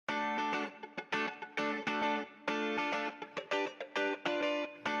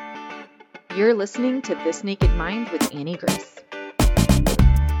You're listening to This Naked Mind with Annie Grace.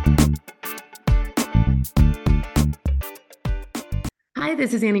 Hi,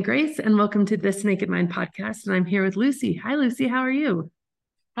 this is Annie Grace, and welcome to This Naked Mind podcast. And I'm here with Lucy. Hi, Lucy. How are you?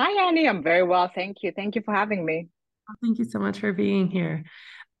 Hi, Annie. I'm very well. Thank you. Thank you for having me. Thank you so much for being here.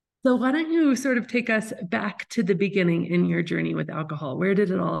 So why don't you sort of take us back to the beginning in your journey with alcohol? Where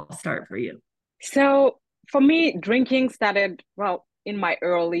did it all start for you? So for me, drinking started, well, in my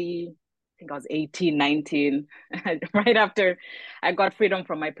early, I think I was 18, 19, right after I got freedom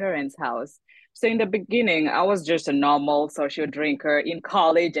from my parents' house. So in the beginning, I was just a normal social drinker in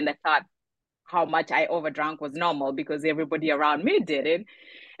college, and I thought how much I overdrank was normal because everybody around me did it.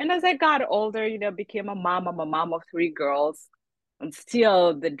 And as I got older, became a mom. I'm a mom of three girls. And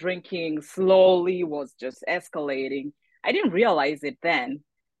still the drinking slowly was just escalating. I didn't realize it then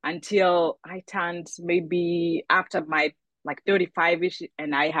until I turned maybe after my like 35-ish,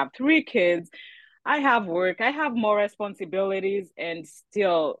 and I have three kids. I have work, I have more responsibilities, and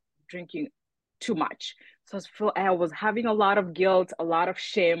still drinking too much. So I was having a lot of guilt, a lot of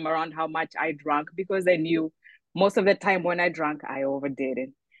shame around how much I drank because I knew most of the time when I drank, I overdid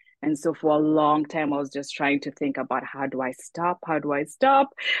it. And so for a long time, I was just trying to think about how do I stop? How do I stop?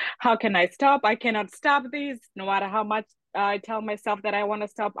 How can I stop? I cannot stop this. No matter how much I tell myself that I want to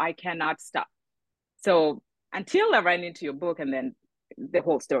stop, I cannot stop. So until I ran into your book, and then the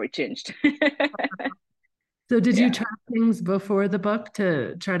whole story changed. So did you Yeah. try things before the book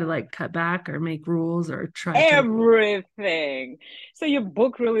to try to like cut back or make rules or try to? Everything. So your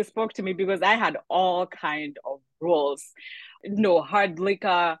book really spoke to me because I had all kind of rules. No hard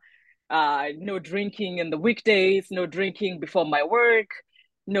liquor, no drinking in the weekdays, no drinking before my work,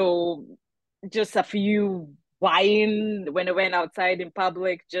 no, just a few wine when I went outside in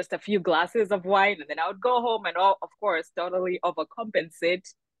public, just a few glasses of wine, and then I would go home and of course totally overcompensate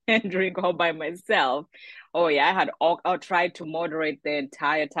and drink all by myself. Oh yeah, I tried to moderate the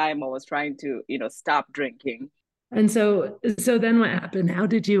entire time I was trying to, stop drinking. And so then what happened? How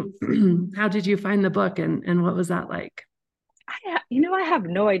did you how did you find the book and what was that like? I have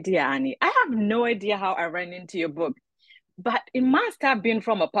no idea, Annie. I have no idea how I ran into your book, but it must have been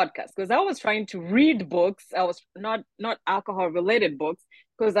from a podcast because I was trying to read books. I was not alcohol related books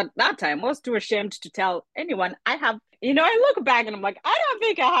because at that time I was too ashamed to tell anyone I have. I look back and I'm like, I don't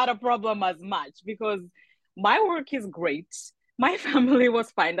think I had a problem as much because my work is great. My family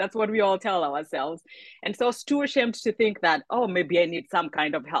was fine. That's what we all tell ourselves. And so I was too ashamed to think that, oh, maybe I need some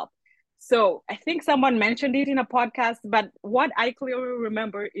kind of help. So I think someone mentioned it in a podcast, but what I clearly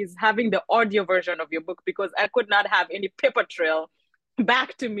remember is having the audio version of your book because I could not have any paper trail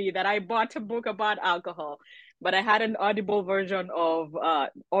back to me that I bought a book about alcohol. But I had an audible version or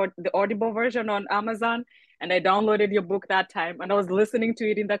the audible version on Amazon, and I downloaded your book that time, and I was listening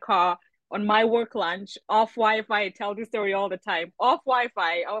to it in the car on my work lunch, off Wi-Fi. I tell this story all the time, off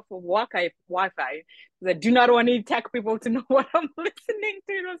Wi-Fi, off of Wi-Fi. I do not want any tech people to know what I'm listening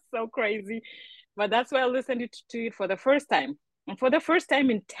to. It was so crazy. But that's why I listened to it for the first time. And for the first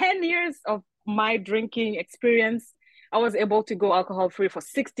time in 10 years of my drinking experience, I was able to go alcohol free for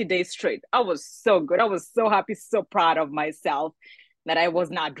 60 days straight. I was so good. I was so happy, so proud of myself that I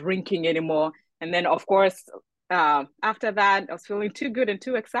was not drinking anymore. And then, of course, after that, I was feeling too good and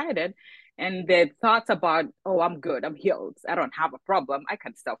too excited. And the thoughts about, oh, I'm good, I'm healed, I don't have a problem, I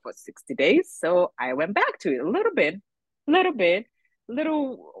can stop for 60 days. So I went back to it a little bit,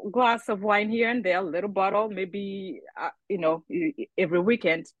 little glass of wine here and there, little bottle, maybe, every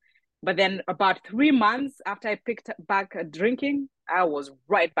weekend. But then about 3 months after I picked back drinking, I was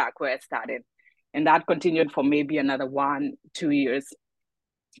right back where I started. And that continued for maybe another 1, 2 years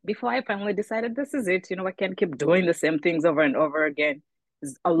before I finally decided this is it. I can't keep doing the same things over and over again.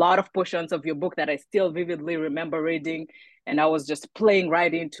 There's a lot of portions of your book that I still vividly remember reading, and I was just playing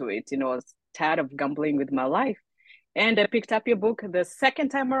right into it. I was tired of gambling with my life. And I picked up your book the second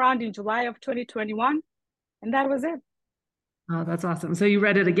time around in July of 2021, and that was it. Oh, that's awesome. So you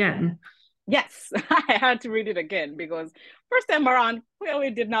read it again. Yes, I had to read it again because first time around clearly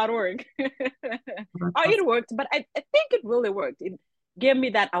did not work. Oh, it worked, but I think it really worked. It gave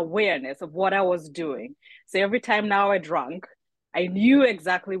me that awareness of what I was doing. So every time now I drank, I knew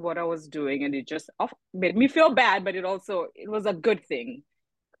exactly what I was doing, and it just made me feel bad, but it was a good thing.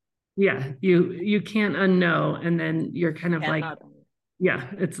 Yeah, you can't unknow, and then you're kind of like, Cannot. yeah,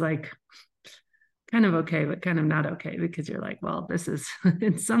 it's like kind of okay, but kind of not okay because you're like, well, this is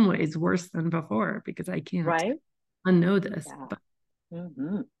in some ways worse than before because I can't Right? unknow this. Yeah. But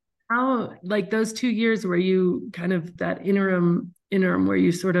Mm-hmm. how, like those 2 years where you kind of that interim where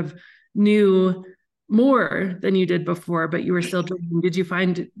you sort of knew more than you did before, but you were still drinking. Did you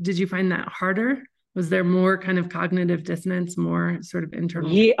find that harder? Was there more kind of cognitive dissonance, more sort of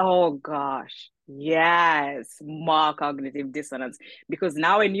internal? Yeah, oh gosh. Yes, more cognitive dissonance because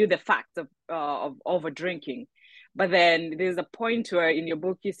now I knew the facts of over drinking. But then there's a point where in your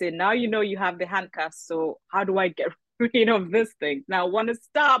book you say, now you know you have the handcuffs, so how do I get rid of this thing? Now I want to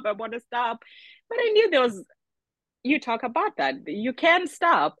stop. But I knew there was you talk about that. You can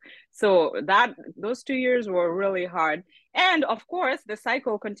stop. So that those 2 years were really hard. And of course the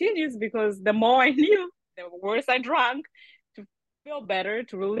cycle continues because the more I knew, the worse I drank to feel better,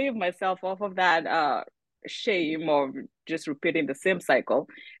 to relieve myself off of that shame of just repeating the same cycle.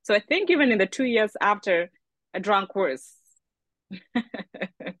 So I think even in the 2 years after, I drank worse.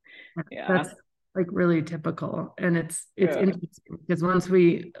 Yeah. That's like really typical. And it's Yeah. interesting because once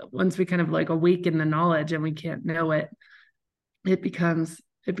we kind of like awaken the knowledge and we can't know it, it becomes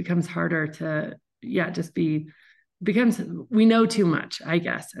harder to, just becomes, we know too much, I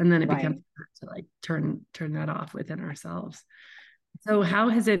guess. And then it becomes hard to like turn that off within ourselves. So how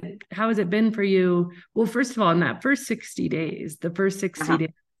has it been for you? Well, first of all, in that first 60 days, the first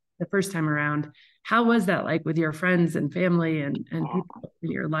time around, how was that like with your friends and family and people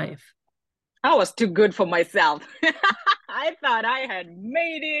in your life? I was too good for myself. I thought I had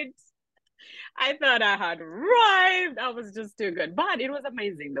made it. I thought I had arrived. I was just too good. But it was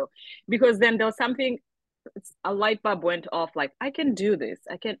amazing though, because then there was something, a light bulb went off like, I can do this.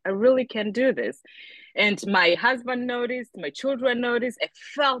 I really can do this. And my husband noticed, my children noticed, I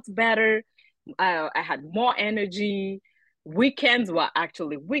felt better. I had more energy. Weekends were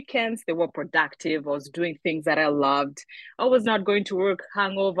actually weekends. They were productive. I was doing things that I loved. I was not going to work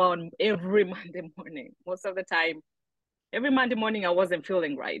hungover on every Monday morning. Most of the time, every Monday morning, I wasn't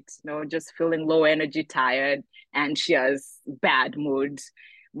feeling right. Just feeling low energy, tired, anxious, bad mood.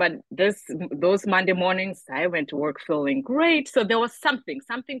 But those Monday mornings, I went to work feeling great. So there was something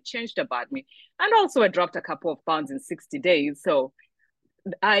changed about me. And also I dropped a couple of pounds in 60 days. So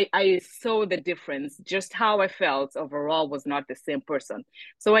I saw the difference. Just how I felt overall was not the same person.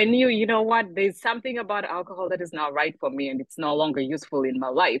 So I knew, you know what, there's something about alcohol that is not right for me and it's no longer useful in my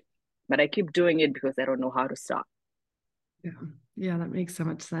life. But I keep doing it because I don't know how to stop. Yeah, that makes so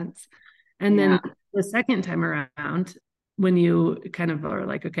much sense. And then the second time around, when you kind of are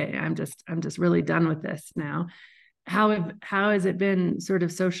like, okay, I'm just really done with this now. How has it been sort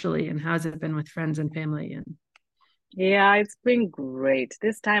of socially, and how has it been with friends and family? And yeah, it's been great.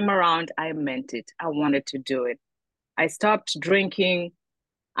 This time around, I meant it. I wanted to do it. I stopped drinking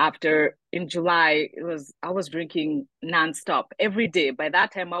after in July. I was drinking nonstop every day. By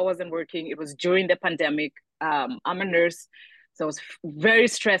that time, I wasn't working. It was during the pandemic. I'm a nurse, so I was very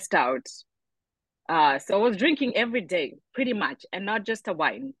stressed out. So I was drinking every day, pretty much, and not just a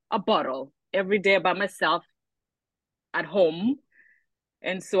wine, a bottle every day by myself at home.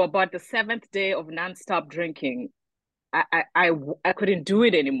 And so about the seventh day of nonstop drinking, I couldn't do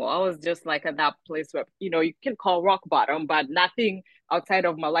it anymore. I was just like at that place where, you can call rock bottom, but nothing outside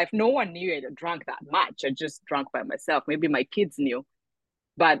of my life. No one knew I drank that much. I just drank by myself. Maybe my kids knew.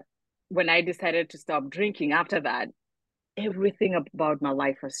 But when I decided to stop drinking after that, everything about my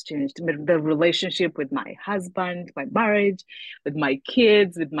life has changed. The relationship with my husband, my marriage, with my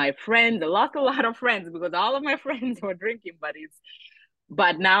kids, with my friends. I lost a lot of friends because all of my friends were drinking buddies.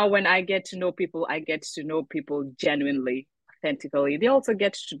 But now when I get to know people, I get to know people genuinely, authentically. They also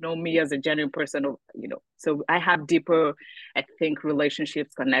get to know me as a genuine person, so I have deeper, I think,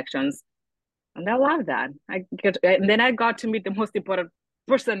 relationships, connections. And I love that. And then I got to meet the most important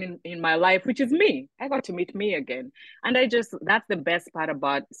person in my life, which is me. I got to meet me again. And that's the best part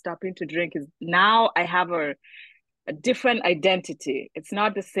about stopping to drink is now I have a different identity. It's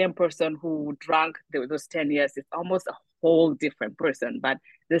not the same person who drank those 10 years. It's almost a whole different person, but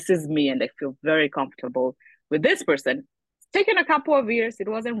this is me and I feel very comfortable with this person. It's taken a couple of years. It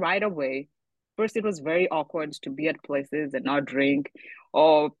wasn't right away. First, it was very awkward to be at places and not drink,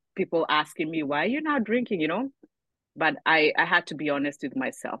 or people asking me, why are you not drinking, But I had to be honest with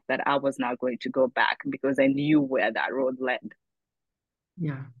myself that I was not going to go back because I knew where that road led.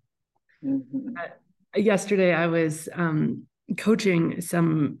 Yeah. Mm-hmm. Yesterday, I was coaching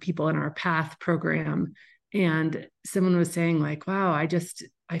some people in our PATH program, and someone was saying like, wow,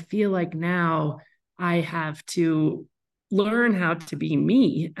 I feel like now I have to learn how to be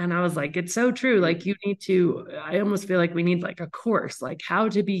me. And I was like, it's so true. Like I almost feel like we need like a course, like how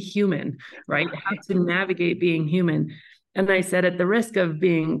to be human, right? How to navigate being human. And I said, at the risk of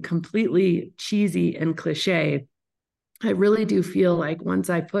being completely cheesy and cliche, I really do feel like once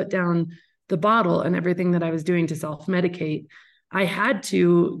I put down the bottle and everything that I was doing to self-medicate, I had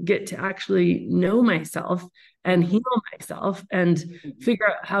to get to actually know myself and heal myself and figure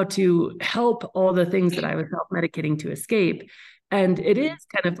out how to help all the things that I was self-medicating to escape. And it is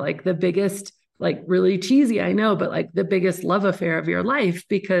kind of like the biggest, like really cheesy, I know, but like the biggest love affair of your life,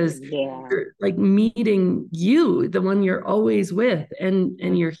 because you're like meeting you, the one you're always with,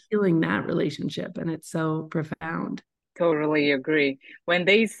 and you're healing that relationship. And it's so profound. Totally agree. When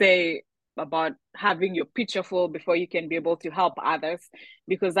they say about having your pitcher full before you can be able to help others,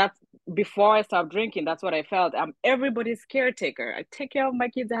 because that's before I stopped drinking, that's what I felt. I'm everybody's caretaker. I take care of my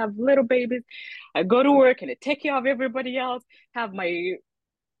kids. I have little babies. I go to work and I take care of everybody else, to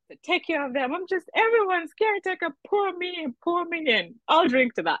take care of them. I'm just everyone's caretaker. Pour me in. I'll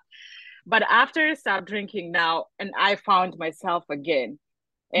drink to that. But after I stopped drinking now, and I found myself again,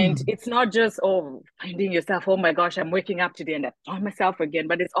 and it's not just, finding yourself, oh my gosh, I'm waking up today and I found myself again,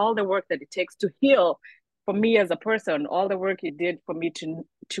 but it's all the work that it takes to heal for me as a person, all the work it did for me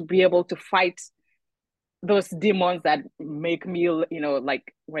to be able to fight those demons that make me,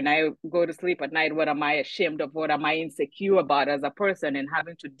 like when I go to sleep at night, what am I ashamed of? What am I insecure about as a person, and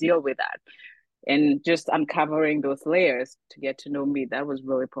having to deal with that and just uncovering those layers to get to know me. That was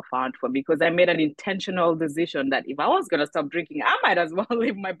really profound for me, because I made an intentional decision that if I was going to stop drinking, I might as well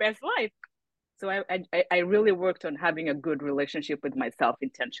live my best life. So I really worked on having a good relationship with myself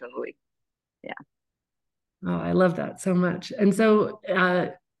intentionally. Yeah. Oh, I love that so much. And so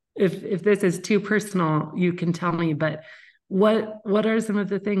if this is too personal, you can tell me, but what are some of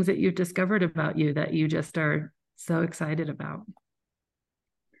the things that you've discovered about you that you just are so excited about?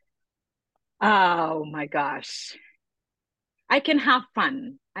 Oh my gosh. I can have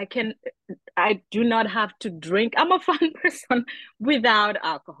fun. I do not have to drink. I'm a fun person without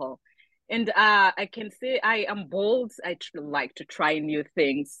alcohol. And I can say I am bold. I like to try new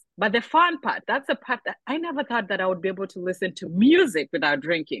things. But the fun part, that's the part that I never thought that I would be able to listen to music without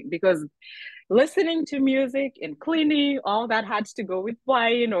drinking, because listening to music and cleaning, all that had to go with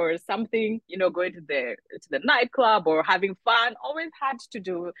wine or something, going to the nightclub or having fun, always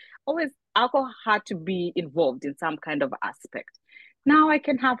alcohol had to be involved in some kind of aspect. Now I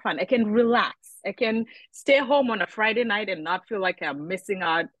can have fun. I can relax. I can stay home on a Friday night and not feel like I'm missing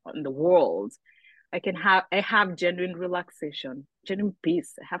out on the world. I have genuine relaxation, genuine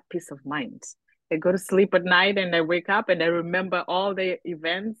peace. I have peace of mind. I go to sleep at night and I wake up and I remember all the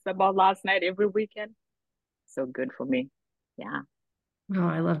events about last night every weekend. So good for me. Yeah. Oh,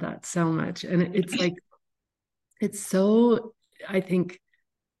 I love that so much. And it's like, it's so, I think,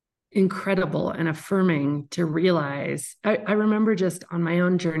 incredible and affirming to realize. I remember just on my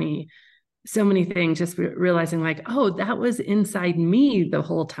own journey, so many things, just realizing like, oh, that was inside me the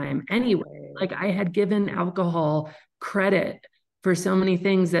whole time anyway. Like I had given alcohol credit for so many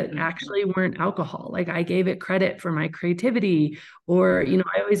things that actually weren't alcohol. Like I gave it credit for my creativity, or,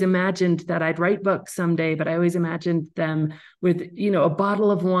 I always imagined that I'd write books someday, but I always imagined them with, a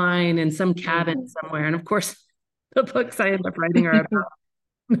bottle of wine in some cabin somewhere. And of course, the books I end up writing are about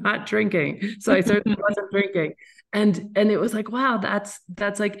not drinking. So I certainly wasn't drinking. And it was like, wow, that's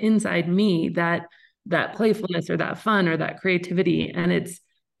like inside me, that playfulness or that fun or that creativity. And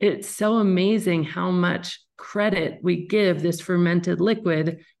it's so amazing how much credit we give this fermented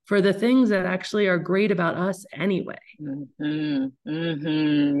liquid for the things that actually are great about us anyway.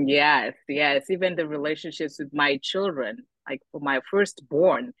 Yes. Even the relationships with my children, like for my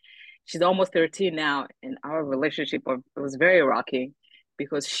firstborn, she's almost 13 now, and our relationship was very rocky,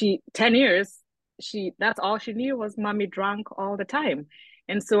 because 10 years, that's all she knew was mommy drunk all the time.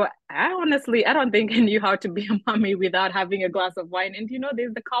 And so I don't think I knew how to be a mommy without having a glass of wine. And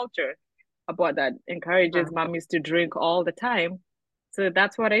there's the culture about that encourages mommies to drink all the time. So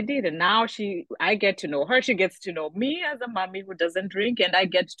that's what I did. And now I get to know her. She gets to know me as a mommy who doesn't drink, and I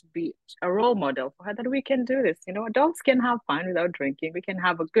get to be a role model for her, that we can do this. Adults can have fun without drinking. We can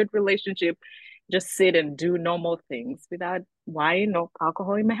have a good relationship, just sit and do normal things without wine or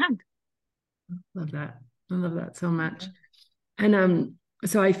alcohol in my hand. Love that. I love that so much. And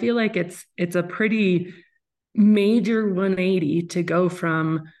so I feel like it's a pretty major 180 to go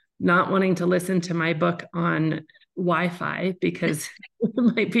from not wanting to listen to my book on Wi-Fi because it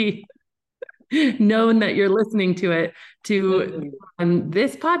might be known that you're listening to it, to on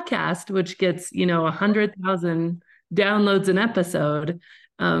this podcast, which gets 100,000 downloads an episode.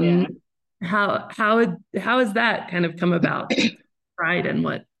 How has that kind of come about? Pride and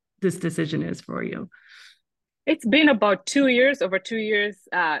what this decision is for you? It's been about over 2 years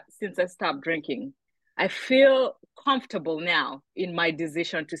since I stopped drinking. I feel comfortable now in my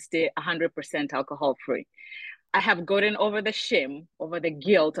decision to stay 100% alcohol free. I have gotten over the shame, over the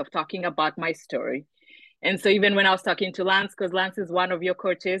guilt of talking about my story. And so even when I was talking to Lance, because Lance is one of your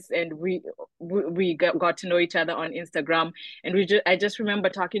coaches, and we got to know each other on Instagram, and I just remember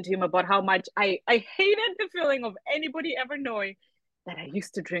talking to him about how much I hated the feeling of anybody ever knowing that I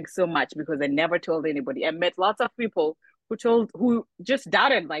used to drink so much, because I never told anybody. I met lots of people who just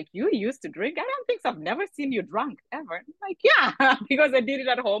doubted, like, you used to drink? I don't think so. I've never seen you drunk ever. I'm like, yeah, because I did it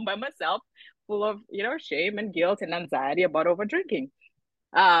at home by myself, full of, shame and guilt and anxiety about over drinking.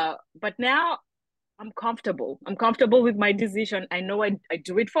 But now I'm comfortable. I'm comfortable with my decision. I know I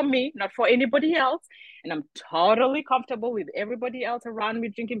do it for me, not for anybody else. And I'm totally comfortable with everybody else around me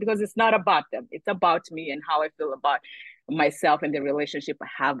drinking, because it's not about them. It's about me and how I feel about myself and the relationship I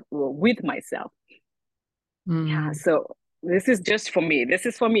have with myself. Yeah. So this is just for me. This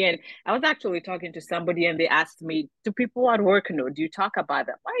is for me. And I was actually talking to somebody, and they asked me, do people at work know? Do you talk about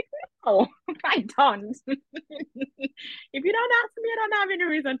them? Like, no, I don't. If you don't ask me, I don't have any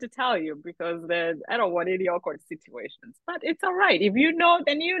reason to tell you, because I don't want any awkward situations. But it's all right. If you know,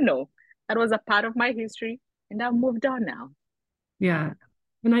 then you know. That was a part of my history, and I've moved on now. Yeah.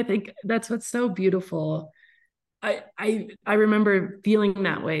 And I think that's what's so beautiful. I remember feeling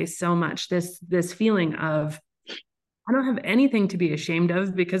that way so much, this feeling of, I don't have anything to be ashamed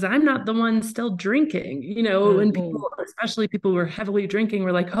of, because I'm not the one still drinking. When people, especially people who are heavily drinking,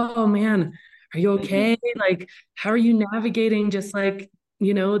 were like, oh man, are you okay? Like, how are you navigating just like,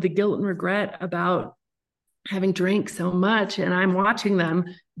 the guilt and regret about having drank so much? And I'm watching them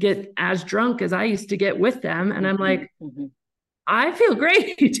get as drunk as I used to get with them. And I'm like, I feel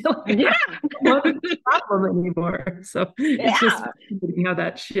great. Yeah. Not a problem anymore. So it's just how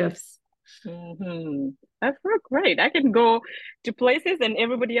that shifts. That's so great. I can go to places and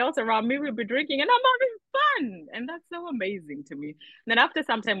everybody else around me will be drinking, and I'm having fun. And that's so amazing to me. And then after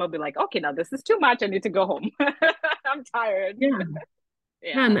some time, I'll be like, okay, now this is too much. I need to go home. I'm tired.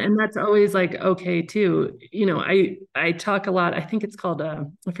 Yeah. And that's always like, okay, too. I talk a lot. I think it's called, I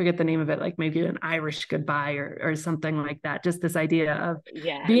forget the name of it, like maybe an Irish goodbye or something like that. Just this idea of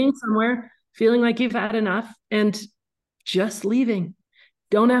being somewhere, feeling like you've had enough, and just leaving.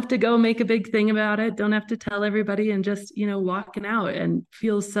 Don't have to go make a big thing about it. Don't have to tell everybody, and just, walking out, and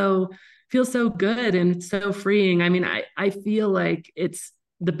feels so good and so freeing. I mean, I feel like it's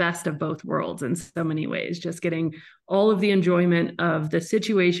the best of both worlds in so many ways, just getting all of the enjoyment of the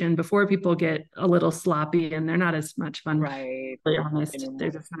situation before people get a little sloppy and they're not as much fun. Right. To be honest,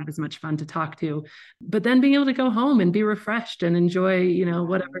 they're just not as much fun to talk to. But then being able to go home and be refreshed and enjoy,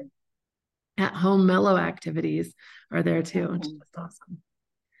 whatever at home mellow activities are there too. It's just awesome.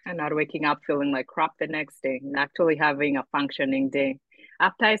 And not waking up feeling like crap the next day, and actually having a functioning day.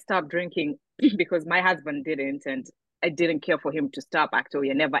 After I stopped drinking, because my husband didn't, and I didn't care for him to stop. Actually,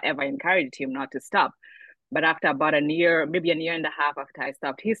 I never ever encouraged him not to stop. But after about a year, maybe a year and a half after I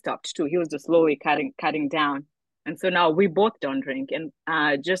stopped, he stopped too. He was just slowly cutting down. And so now we both don't drink. And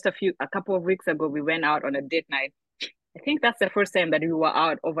just a couple of weeks ago, we went out on a date night. I think that's the first time that we were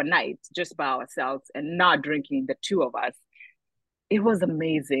out overnight just by ourselves and not drinking, the two of us. It was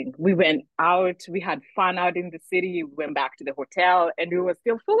amazing. We went out, we had fun out in the city, we went back to the hotel, and we were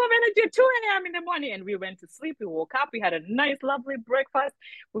still full of energy at 2 a.m. in the morning. And we went to sleep, we woke up, we had a nice, lovely breakfast.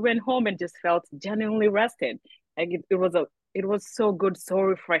 We went home and just felt genuinely rested. Like it was so good, so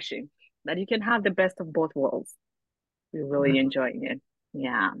refreshing, that you can have the best of both worlds. We're really enjoying it.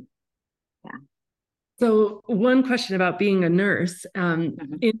 Yeah. So one question about being a nurse, in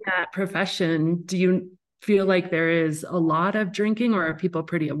that profession, do you feel like there is a lot of drinking, or are people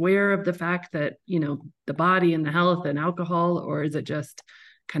pretty aware of the fact that, the body and the health and alcohol, or is it just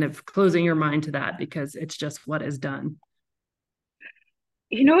kind of closing your mind to that because it's just what is done?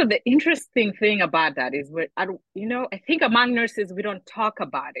 The interesting thing about that is, I think among nurses, we don't talk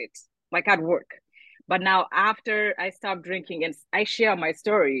about it, like at work. But now after I stopped drinking and I share my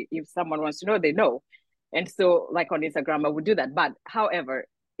story, if someone wants to know, they know. And so like on Instagram, I would do that. But however,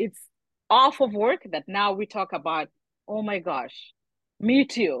 it's off of work that now we talk about, oh my gosh, me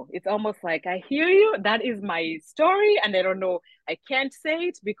too. It's almost like, I hear you. That is my story. And I don't know, I can't say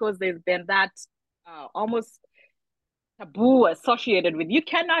it because there's been that almost taboo associated with, you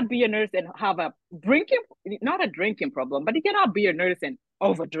cannot be a nurse and have not a drinking problem, but you cannot be a nurse and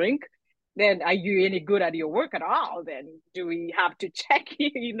overdrink. Then are you any good at your work at all? Then do we have to check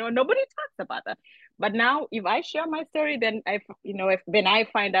you? Nobody talks about that. But now if I share my story, then when I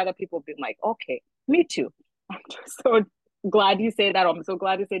find other people being like, okay, me too. I'm just so glad you say that. I'm so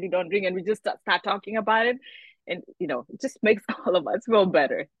glad you said you don't drink, and we just start talking about it. And it just makes all of us feel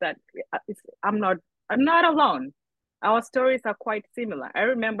better that I'm not alone. Our stories are quite similar. I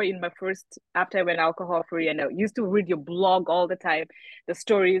remember in my first, after I went alcohol free, and I used to read your blog all the time, the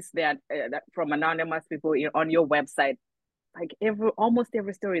stories that from anonymous people on your website. Like almost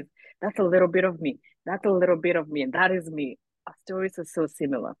every story, that's a little bit of me. That's a little bit of me, and that is me. Our stories are so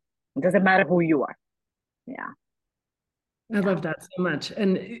similar. It doesn't matter who you are. Yeah. I love that so much.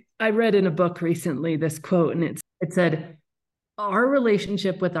 And I read in a book recently this quote, and it said, our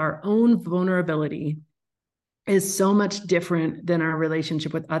relationship with our own vulnerability is so much different than our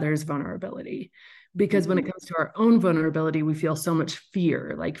relationship with others' vulnerability. Because when it comes to our own vulnerability, we feel so much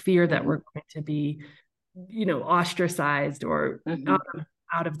fear, like fear that we're going to be, ostracized or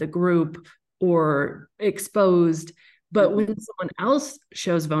out of the group or exposed. But when someone else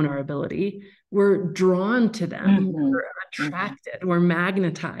shows vulnerability, we're drawn to them, we're attracted, we're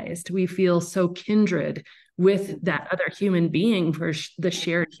magnetized. We feel so kindred with that other human being for the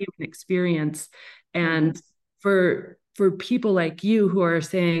shared human experience. And for people like you who are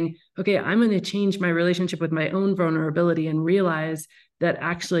saying, okay, I'm going to change my relationship with my own vulnerability and realize that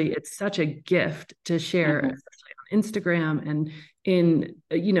actually it's such a gift to share, especially on Instagram and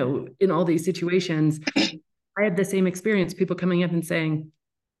in all these situations. I had the same experience, people coming up and saying,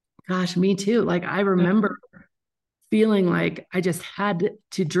 gosh, me too. Like, I remember feeling like I just had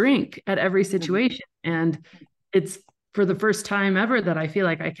to drink at every situation. And it's for the first time ever that I feel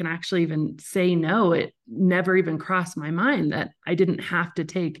like I can actually even say no. It never even crossed my mind that I didn't have to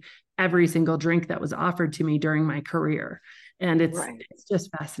take every single drink that was offered to me during my career. And it's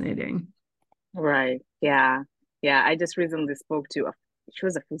just fascinating. Right. Yeah. Yeah. I just recently spoke to she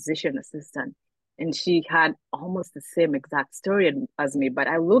was a physician assistant, and she had almost the same exact story as me. But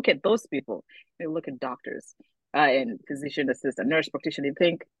I look at those people, I look at doctors and physician assistant, nurse practitioner, and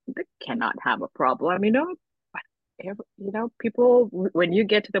think they cannot have a problem, people, when you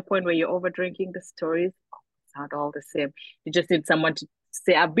get to the point where you're over drinking, the stories it's not all the same. You just need someone to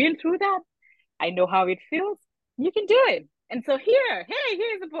say, I've been through that. I know how it feels. You can do it. And so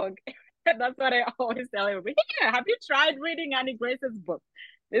here's a book. That's what I always tell everybody. Here, have you tried reading Annie Grace's book,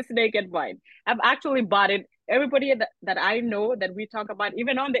 This Naked Mind? I've actually bought it. Everybody that I know that we talk about,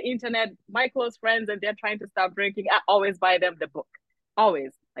 even on the internet, my close friends, and they're trying to stop drinking, I always buy them the book.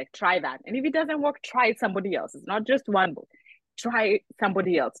 Always. Like, try that. And if it doesn't work, try somebody else. It's not just one book. Try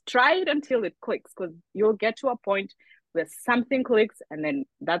somebody else. Try it until it clicks, because you'll get to a point where something clicks and then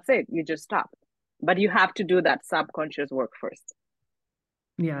that's it. You just stop. But you have to do that subconscious work first.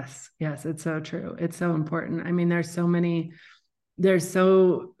 Yes, it's so true. It's so important. I mean, there's so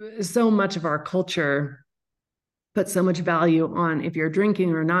much of our culture puts so much value on if you're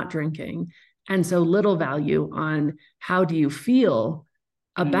drinking or not drinking, and so little value on how do you feel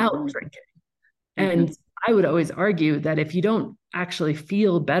about drinking. And I would always argue that if you don't actually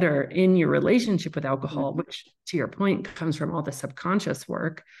feel better in your relationship with alcohol, which to your point comes from all the subconscious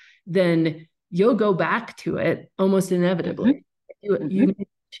work, then you'll go back to it almost inevitably. You need to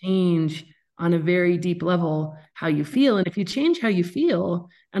change on a very deep level how you feel. And if you change how you feel,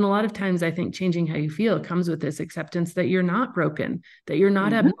 and a lot of times I think changing how you feel comes with this acceptance that you're not broken, that you're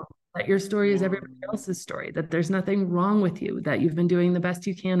not abnormal, that your story is everybody else's story, that there's nothing wrong with you, that you've been doing the best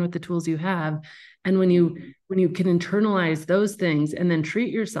you can with the tools you have. And when you can internalize those things and then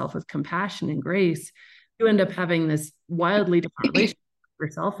treat yourself with compassion and grace, you end up having this wildly different relationship with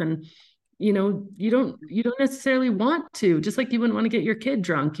yourself. And you don't necessarily want to, just like you wouldn't want to get your kid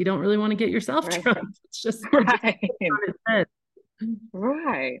drunk. You don't really want to get yourself drunk. It's just right.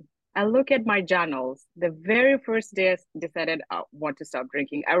 I look at my journals. The very first day I decided I want to stop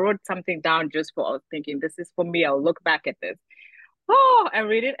drinking, I wrote something down just for, I was thinking, this is for me. I'll look back at this. Oh, I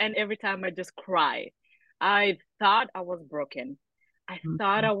read it, and every time I just cry. I thought I was broken. I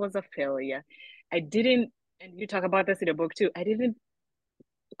thought I was a failure. I didn't, and you talk about this in the book too, I didn't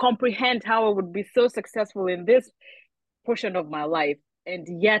comprehend how I would be so successful in this portion of my life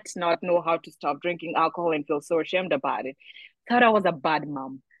and yet not know how to stop drinking alcohol and feel so ashamed about it. I thought I was a bad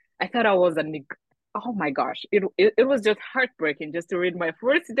mom. I thought I was oh my gosh, it was just heartbreaking just to read my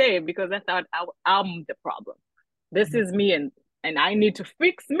first day, because I thought I'm the problem. This is me, and I need to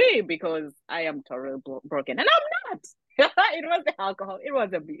fix me because I am totally broken, and I'm not. It was the alcohol. It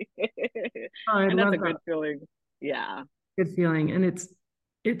wasn't me. And that's a good feeling. Yeah, good feeling. And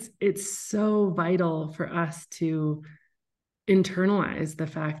it's so vital for us to internalize the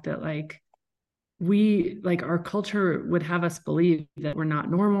fact that our culture would have us believe that we're not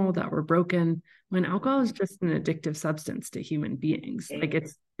normal, that we're broken, when alcohol is just an addictive substance to human beings. Like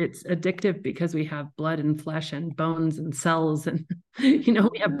it's addictive because we have blood and flesh and bones and cells, and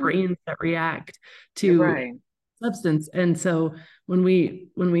we have brains that react to substance. And so when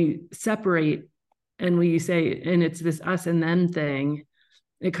we separate and we say, and it's this us and them thing,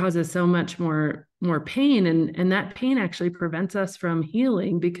 it causes so much more pain. And that pain actually prevents us from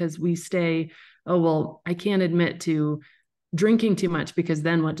healing, because we stay, oh, well, I can't admit to drinking too much, because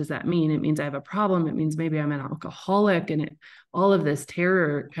then what does that mean? It means I have a problem. It means maybe I'm an alcoholic, and all of this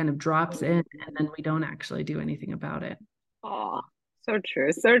terror kind of drops in, and then we don't actually do anything about it. Oh, so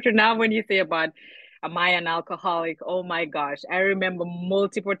true. So true. Now, when you say about, am I an alcoholic? Oh my gosh. I remember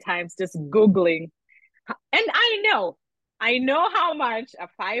multiple times just Googling. And I know how much a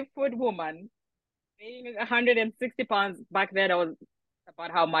 5-foot woman weighing 160 pounds, back then I was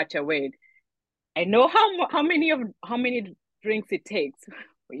about how much I weighed. I know how many drinks it takes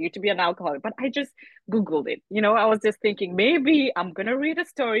for you to be an alcoholic, but I just Googled it. I was just thinking, maybe I'm gonna read a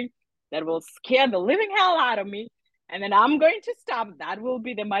story that will scare the living hell out of me, and then I'm going to stop. That will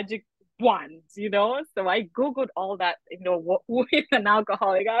be the magic wand. So I Googled all that, with an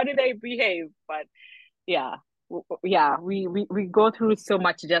alcoholic, how do they behave? But yeah, we go through so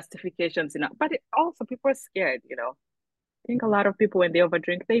much justifications, but also people are scared. I think a lot of people, when they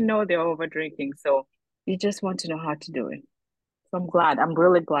overdrink, they know they're overdrinking, so you just want to know how to do it. So I'm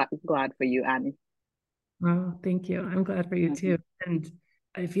really glad for you, Annie. Oh, thank you. I'm glad for you too. And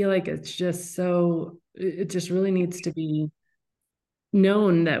I feel like it just really needs to be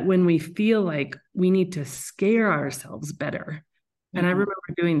known that when we feel like we need to scare ourselves better. And I remember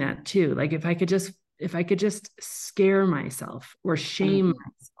doing that too. Like if I could just scare myself or shame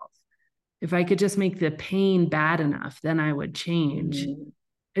myself, if I could just make the pain bad enough, then I would change.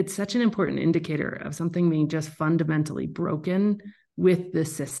 It's such an important indicator of something being just fundamentally broken with the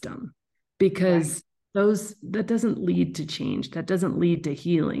system, because that doesn't lead to change. That doesn't lead to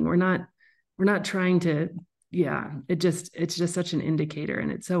healing. We're not trying to, it's just such an indicator,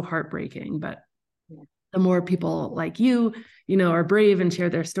 and it's so heartbreaking. But the more people like you are brave and share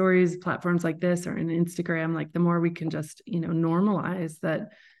their stories, platforms like this or in Instagram, like the more we can just, normalize that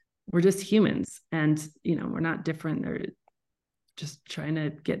we're just humans, and, we're not different. They're just trying to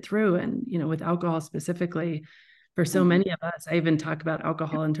get through. And, with alcohol specifically, for so many of us, I even talk about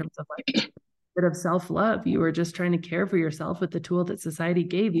alcohol in terms of like a bit of self-love. You were just trying to care for yourself with the tool that society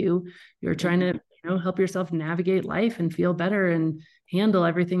gave you. You were trying to, help yourself navigate life and feel better and handle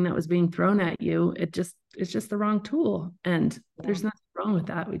everything that was being thrown at you. It's just the wrong tool. And there's nothing wrong with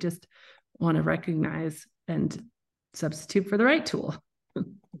that. We just want to recognize and substitute for the right tool.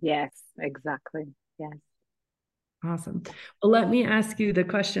 Yes, exactly. Yes. Awesome. Well, let me ask you the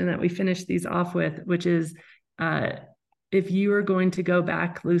question that we finished these off with, which is, if you were going to go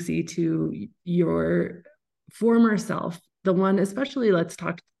back, Lucy, to your former self, the one, especially let's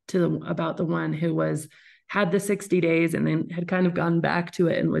talk about the one who had the 60 days and then had kind of gone back to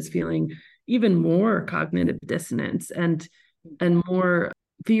it and was feeling even more cognitive dissonance and more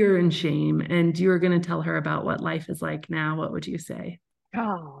fear and shame, and you were going to tell her about what life is like now, what would you say?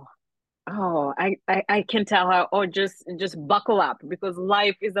 I can tell her, just buckle up, because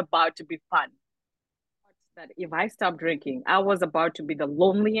life is about to be fun. That if I stopped drinking, I was about to be the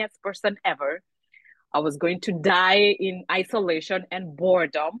loneliest person ever. I was going to die in isolation and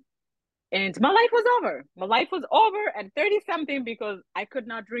boredom. And my life was over. My life was over at 30 something because I could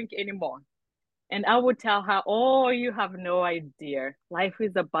not drink anymore. And I would tell her, oh, you have no idea. Life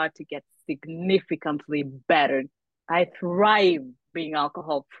is about to get significantly better. I thrive being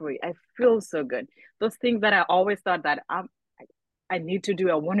alcohol free. I feel so good. Those things that I always thought that I need to do,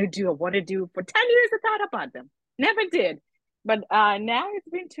 I want to do. For 10 years, I thought about them. Never did. But now it's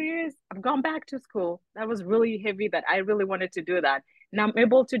been 2 years. I've gone back to school. That was really heavy, that I really wanted to do that. Now I'm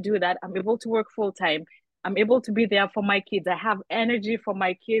able to do that. I'm able to work full time. I'm able to be there for my kids. I have energy for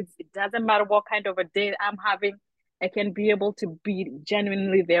my kids. It doesn't matter what kind of a day I'm having. I can be able to be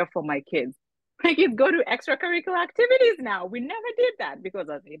genuinely there for my kids. My kids go to extracurricular activities now. We never did that because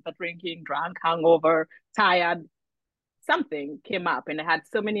of the drinking, drunk, hungover, tired. Something came up, and I had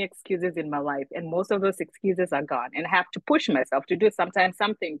so many excuses in my life, and most of those excuses are gone, and I have to push myself to do sometimes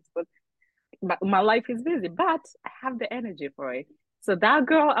some things, but my life is busy, but I have the energy for it. So that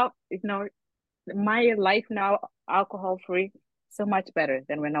girl, my life now, alcohol free, so much better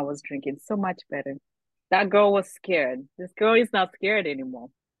than when I was drinking. So much better. That girl was scared. This girl is not scared anymore.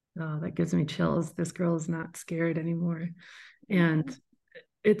 Oh, that gives me chills. This girl is not scared anymore. And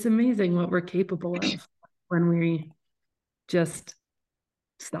it's amazing what we're capable of when we just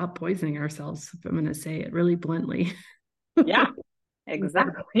stop poisoning ourselves, if I'm going to say it really bluntly. Yeah,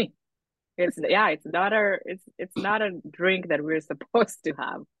 exactly. It's not a drink that we're supposed to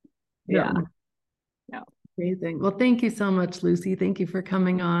have. Yeah. No. Amazing. Well, thank you so much, Lucy. Thank you for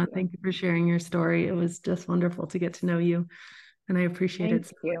coming on. Thank you for sharing your story. It was just wonderful to get to know you, and I appreciate it.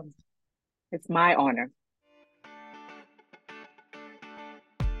 Thank you. It's my honor.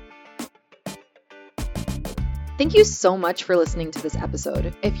 Thank you so much for listening to this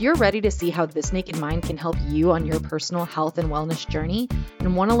episode. If you're ready to see how This Naked Mind can help you on your personal health and wellness journey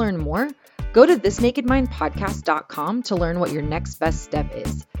and want to learn more, go to thisnakedmindpodcast.com to learn what your next best step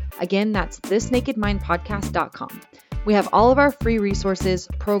is. Again, that's thisnakedmindpodcast.com. We have all of our free resources,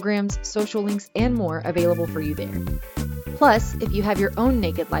 programs, social links, and more available for you there. Plus, if you have your own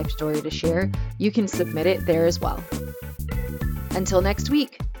naked life story to share, you can submit it there as well. Until next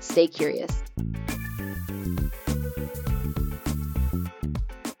week, stay curious.